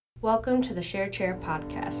Welcome to the Share Chair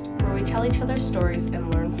podcast, where we tell each other stories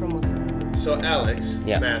and learn from listening. So Alex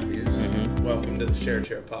Matthews, welcome to the Share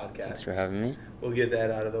Chair podcast. Thanks for having me. We'll get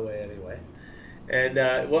that out of the way anyway. And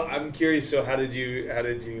well, I'm curious. So how are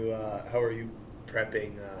you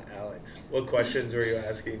prepping Alex? What questions were you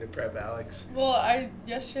asking to prep Alex? Well,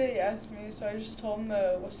 yesterday he asked me, so I just told him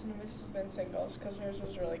to listen to Mrs. Ben Singles because hers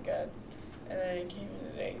was really good. And then he came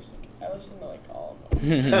in today. He's like, I listened to like all of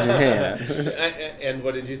them. Yeah. And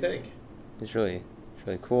what did you think? It's really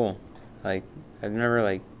cool. Like, I've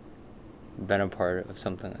never been a part of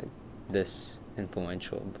something like this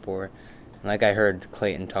influential before. And, I heard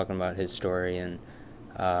Clayton talking about his story and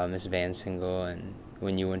Miss Van Single, and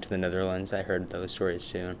when you went to the Netherlands, I heard those stories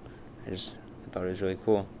too. I thought it was really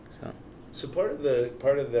cool. So part of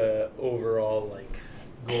the overall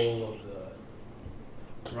goal of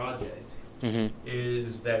the project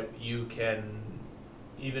is that you can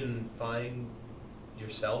even find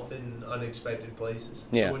yourself in unexpected places.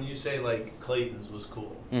 Yeah. So when you say Clayton's was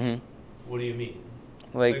cool, what do you mean?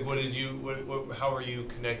 How are you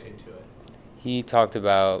connecting to it? He talked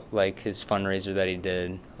about his fundraiser that he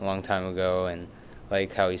did a long time ago, and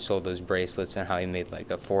how he sold those bracelets and how he made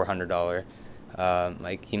a $400.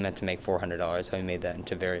 He meant to make $400, how he made that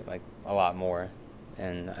into a lot more,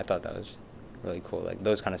 and I thought that was really cool.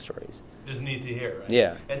 Those kind of stories. Just neat to hear, right?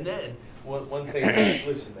 Yeah. And then one thing.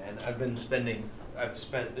 Listen, man, I've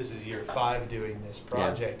spent this is year 5 doing this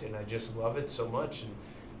project, and I just love it so much, and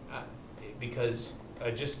because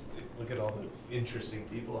I just look at all the interesting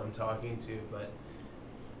people I'm talking to. But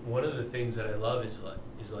one of the things that I love is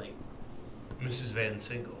Mrs. Van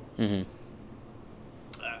Single. Mm-hmm.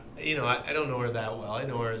 I don't know her that well. I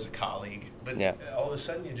know her as a colleague, but Yeah. all of a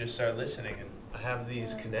sudden you just start listening, and I have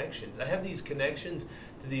these connections. I have these connections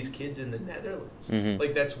to these kids in the Netherlands.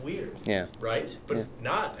 Mm-hmm. That's weird. Yeah. Right? But Yeah.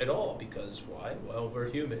 not at all, because why? Well, we're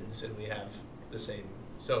humans and we have the same.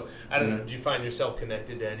 So, I don't know, did you find yourself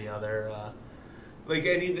connected to any other,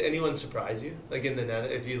 anyone surprise you? In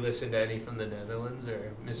the if you listen to any from the Netherlands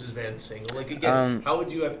or Mrs. Van Single? Again, how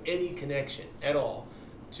would you have any connection at all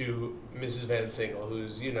to Mrs. Van Single,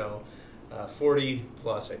 who's, 40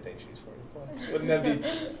 plus, I think she's 40 plus. Wouldn't that be?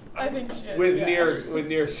 I think she is, with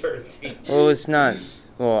near certainty. Well, it's not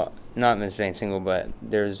Miss Van Single, but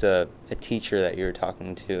there's a teacher that you were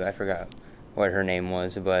talking to. I forgot what her name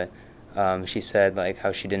was, but she said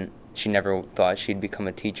how she never thought she'd become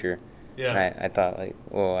a teacher. Yeah. And I thought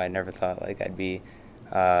I never thought I'd be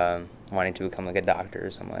wanting to become a doctor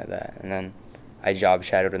or something like that. And then I job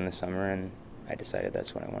shadowed in the summer, and I decided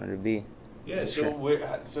that's what I wanted to be. Yeah,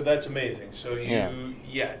 so that's amazing. So and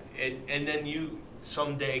then you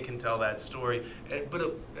someday can tell that story,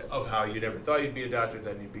 but of how you never thought you'd be a doctor,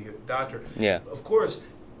 then you'd be a doctor. Yeah. Of course,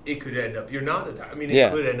 it could end up you're not a doctor. I mean,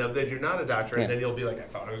 it could end up that you're not a doctor, and then you'll be I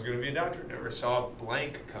thought I was going to be a doctor. Never saw a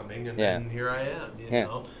blank coming, and then here I am. You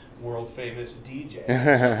know, world famous DJ.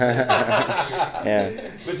 Yeah.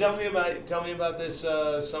 But tell me about this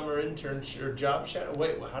summer internship or job shadow.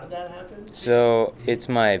 Wait, how did that happen? So it's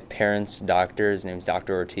my parents' doctor. His name's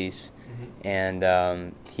Dr. Ortiz, and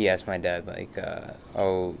he asked my dad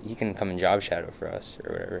you can come and job shadow for us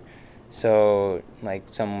or whatever. So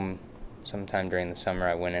sometime during the summer,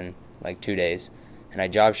 I went in 2 days, and I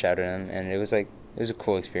job shadowed him, and it was a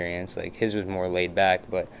cool experience. His was more laid back,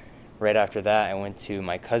 but right after that, I went to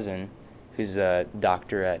my cousin, who's a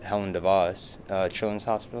doctor at Helen DeVos Children's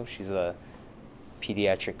Hospital. She's a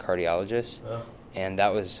pediatric cardiologist, and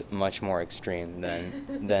that was much more extreme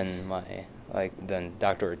than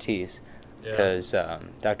Dr. Ortiz, because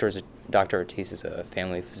Dr. Ortiz is a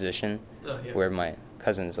family physician, where my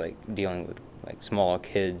cousin's dealing with small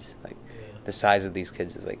kids. The size of these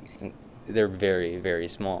kids is they're very, very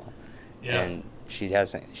small, and she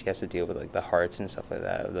has to deal with the hearts and stuff like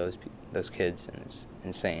that of those kids, and it's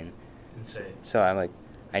insane. So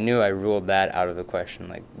I knew I ruled that out of the question,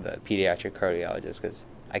 the pediatric cardiologist, because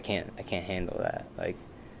I can't handle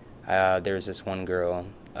that. There was this one girl,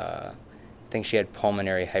 I think she had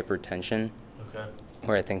pulmonary hypertension,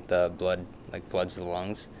 where I think the blood floods the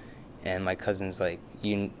lungs, and my cousin's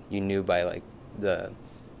you knew by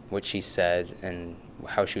what she said and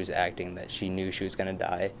how she was acting that she knew she was gonna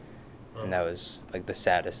die. And that was the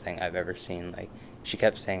saddest thing I've ever seen. She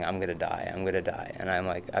kept saying, I'm gonna die, and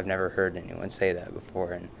I'm I've never heard anyone say that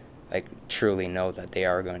before, and truly know that they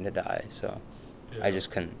are going to die. So I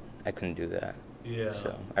just couldn't do that. Yeah.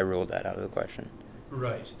 So I ruled that out of the question.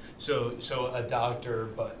 Right. So a doctor,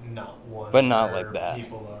 but not one. But not like that.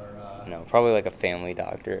 People are. No, probably a family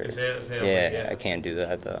doctor. Family, I can't do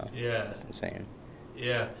that though. Yeah. That's insane.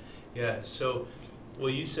 Yeah. So, well,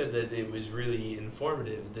 you said that it was really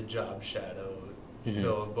informative, the job shadow Mm-hmm.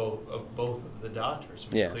 So of both of the doctors.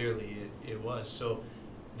 I mean, Yeah. Clearly it was. So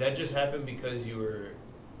that just happened because you were.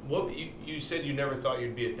 What you said you never thought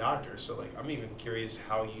you'd be a doctor. So like I'm even curious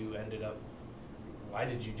how you ended up. Why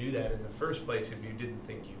did you do that in the first place if you didn't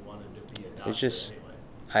think you wanted to be a doctor It's just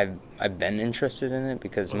anyway? I've been interested in it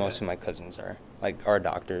because Okay. most of my cousins are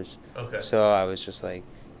doctors. Okay. So I was just like,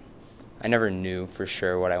 I never knew for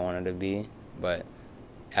sure what I wanted to be, but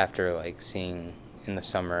after like seeing in the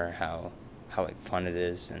summer how like fun it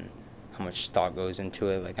is and how much thought goes into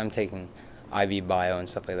it, like I'm taking IB bio and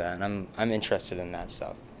stuff like that, and I'm interested in that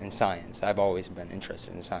stuff, in science. I've always been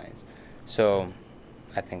interested in science, so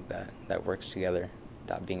I think that works together.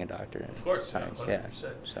 Being a doctor and Of course, science,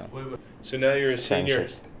 100%. So now you're a senior.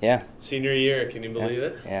 Yeah. Senior year, can you believe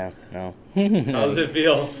it? Yeah. No. How does it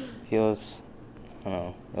feel? Feels, I don't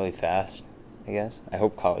know, really fast, I guess. I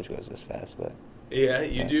hope college goes this fast, but... Yeah,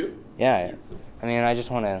 you do? Yeah. I mean, I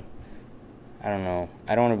just want to... I don't know.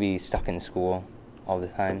 I don't want to be stuck in school all the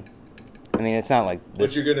time. I mean, it's not like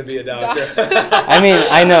this... But you're going to be a doctor. I mean,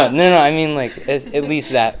 I know. No, I mean, like, at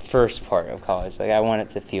least that first part of college. Like, I want it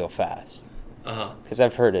to feel fast. Uh-huh. Because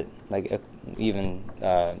I've heard it. Like, even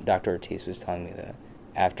Dr. Ortiz was telling me that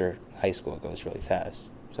after high school it goes really fast.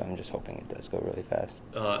 So I'm just hoping it does go really fast.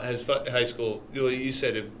 High school, well, you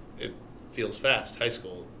said it feels fast. High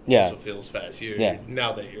school also feels fast.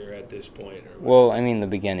 Now that you're at this point. Well, I mean, the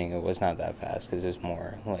beginning, it was not that fast because there's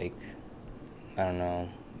more, like, I don't know,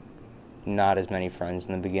 not as many friends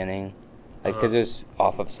in the beginning. Like, because it was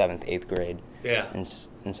off of 7th, 8th grade. Yeah. And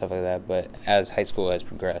stuff like that. But as high school has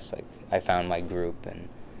progressed, like, I found my group and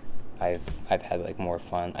I've had, like, more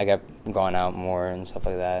fun. I got gone out more and stuff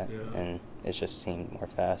like that. Yeah. And it just seemed more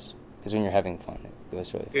fast. Because when you're having fun, it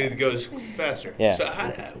goes really fast. It goes faster. Yeah. So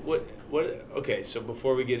okay, so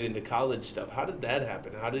before we get into college stuff, how did that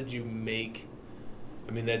happen? How did you make...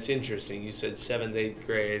 I mean, that's interesting. You said 7th, 8th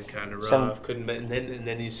grade, kind of rough. Couldn't, and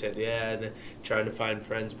then you said, and then trying to find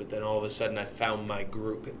friends. But then all of a sudden, I found my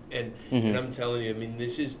group, and I'm telling you, I mean,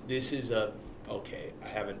 this is a okay. I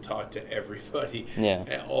haven't talked to everybody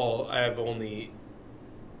at all. I have only.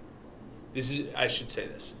 I should say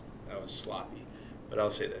this. That was sloppy, but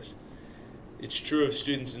I'll say this. It's true of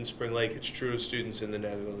students in Spring Lake. It's true of students in the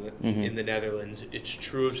Netherlands. In the Netherlands, it's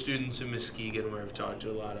true of students in Muskegon, where I've talked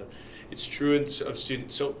to a lot of. It's true of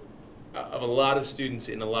students. So, of a lot of students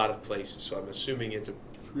in a lot of places. So I'm assuming it's a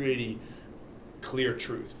pretty clear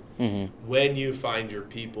truth. When you find your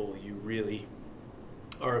people, you really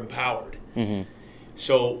are empowered.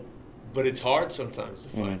 So, but it's hard sometimes to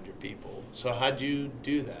find your people. So how'd you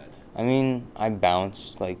do that? I mean, I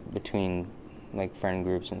bounced like between like friend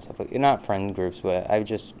groups and stuff like not friend groups, but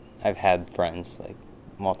I've had friends like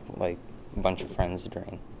multiple like a bunch of friends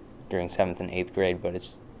during 7th and 8th grade, but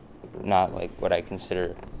it's not like what I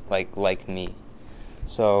consider like me.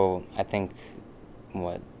 So I think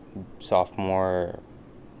sophomore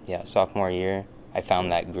year I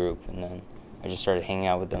found that group, and then I just started hanging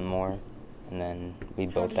out with them more, and then we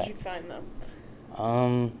built that. How did you find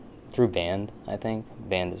them? Through band, I think.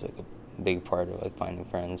 Band is like a big part of like finding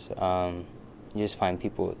friends. You just find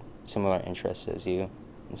people with similar interests as you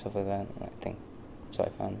and stuff like that. And I think that's how I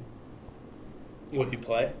found it. What do you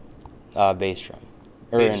play? Bass drum.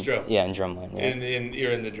 Drum. Yeah, in drumline. Yeah.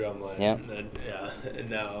 You're in the drumline. Yeah. And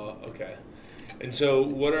now, okay. And so,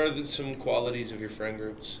 what are some qualities of your friend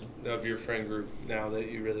group now that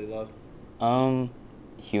you really love?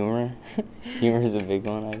 Humor. Humor is a big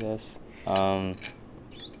one, I guess. I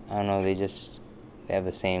don't know. They have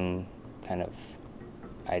the same kind of.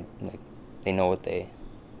 They know what they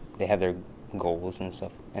have their goals and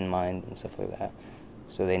stuff in mind and stuff like that.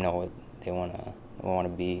 So they know what they want to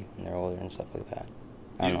be when they're older and stuff like that.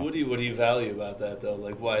 What do you value about that though?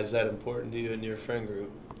 Like, why is that important to you in your friend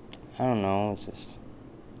group? I don't know.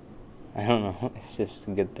 I don't know. It's just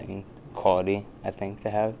a good thing, quality I think to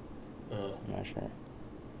have. I'm not sure.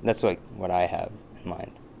 That's like what I have in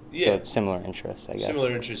mind. Yeah. So similar interests, I guess.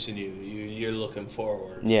 Similar interest in you. You're looking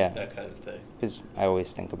forward. Yeah. That kind of thing. Because I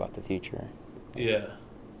always think about the future. Yeah.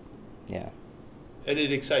 Yeah. And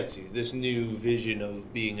it excites you, this new vision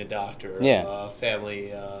of being a doctor,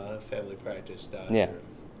 family practice doctor. Yeah.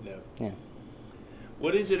 Yeah.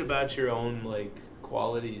 What is it about your own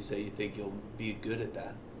qualities that you think you'll be good at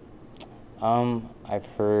that? I've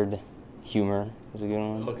heard humor is a good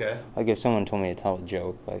one. Okay. Like if someone told me to tell a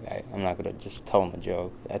joke, I'm not gonna just tell them a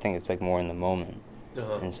joke. I think it's more in the moment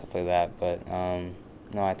and stuff like that. But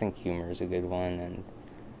no, I think humor is a good one, and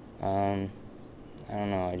I don't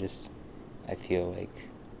know. I feel like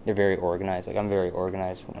they're very organized. I'm very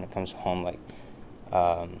organized when it comes home.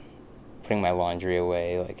 putting my laundry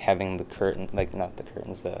away, like having the curtain, like not the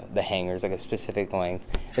curtains, the hangers, like a specific length.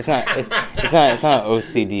 It's not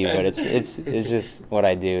OCD, but it's just what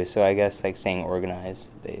I do. So I guess like staying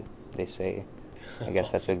organized, they say, I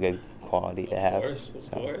guess that's a good quality to have.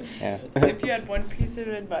 Of course. Yeah. If you had one piece of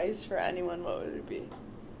advice for anyone, what would it be?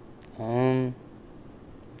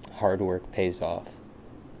 Hard work pays off.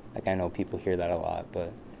 Like, I know people hear that a lot,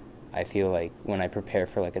 but I feel like when I prepare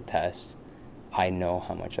for like a test, I know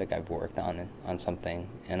how much like I've worked on something,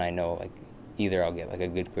 and I know like either I'll get like a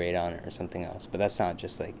good grade on it or something else. But that's not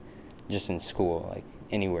just in school, like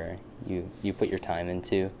anywhere you put your time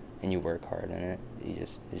into and you work hard in it,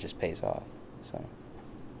 it just pays off. So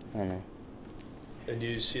I don't know. And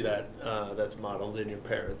you see that that's modeled in your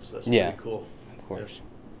parents. That's pretty cool. Of course.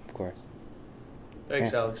 Yeah. Of course.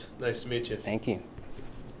 Thanks, Alex. Nice to meet you. Thank you.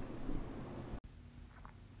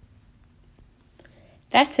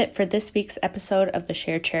 That's it for this week's episode of the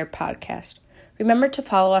Share Chair podcast. Remember to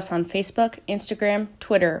follow us on Facebook, Instagram,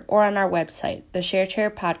 Twitter, or on our website,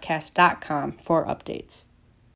 thesharechairpodcast.com for updates.